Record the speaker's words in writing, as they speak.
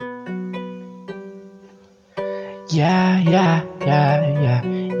Yeah, yeah, yeah, yeah,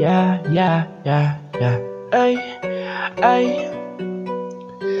 yeah, yeah, yeah, yeah. Ay, ay.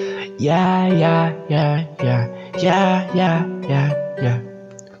 Yeah, yeah, yeah, yeah, yeah, yeah, yeah, yeah.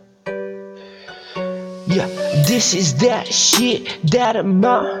 Yeah, this is that shit that I'm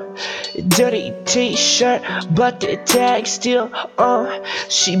on. Dirty t-shirt, but the tag still on.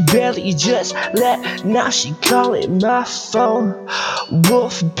 She barely just left, now she calling my phone.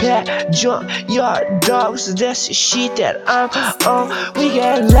 Wolf pack, junkyard dogs, that's the shit that I'm on. We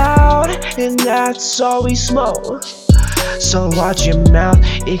get loud, and that's all we smoke. So watch your mouth,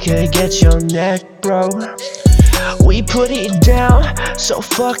 it could get your neck broke. We put it down, so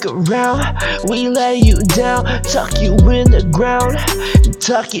fuck around. We lay you down, tuck you in the ground,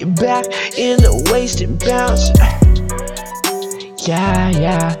 tuck it back in the waist and bounce. Yeah,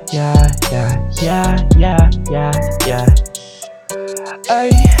 yeah, yeah, yeah, yeah, yeah, yeah, yeah.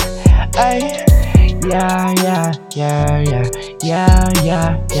 Ay, ay, yeah, yeah, yeah, yeah, yeah,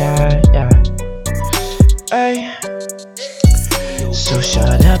 yeah, yeah, yeah. Ay. So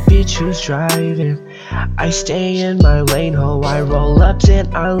shut up, bitch, who's driving? I stay in my lane, ho, I roll up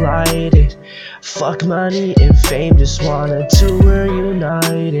and I light it. Fuck money and fame, just wanna tour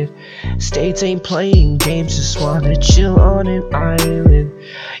united. States ain't playing games, just wanna chill on an island.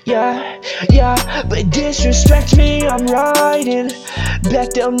 Yeah, yeah, but disrespect me, I'm riding.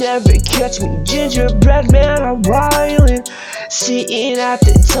 Bet they'll never catch me, gingerbread man, I'm wildin'. Sitting at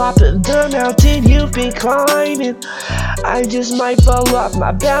the top of the mountain you've been climbing. I just might fall off,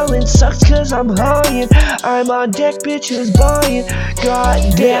 my balance sucks cause I'm lying. I'm on deck, bitch, who's buying?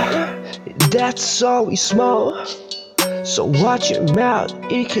 Goddamn, that's all we smoke. So watch your mouth,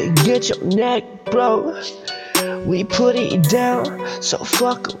 it could get your neck broke. We put it down, so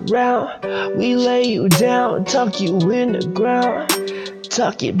fuck around. We lay you down, tuck you in the ground,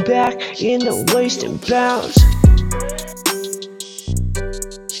 tuck it back in the waist and bounce.